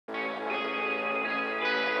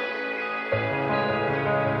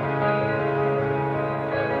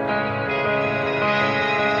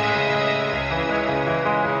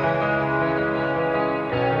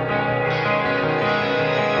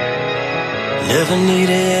Never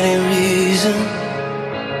needed any reason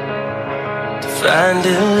to find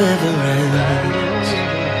deliverance.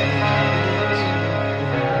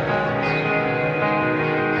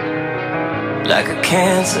 Like a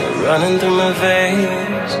cancer running through my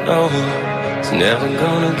veins. Oh, it's never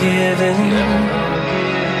gonna give in.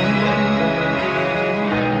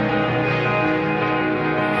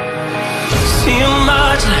 See 'em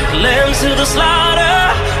march like lambs to the slaughter.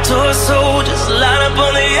 Toy soldiers line up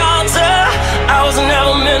on the altar. I was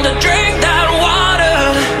never meant to drink that water.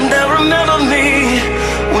 They'll remember me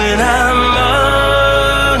when I'm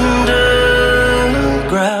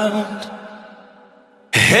underground.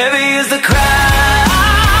 Heavy is the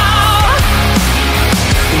crowd,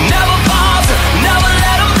 never falls, never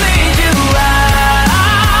let 'em bleed you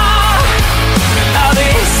out. I'll be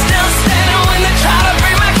still standing when they try to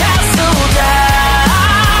bring my castle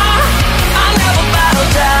down. I'll never bow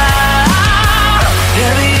down.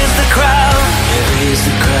 Heavy is the crowd, heavy is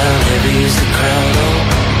the crowd, heavy is the crowd, oh,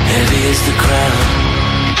 heavy is the crowd.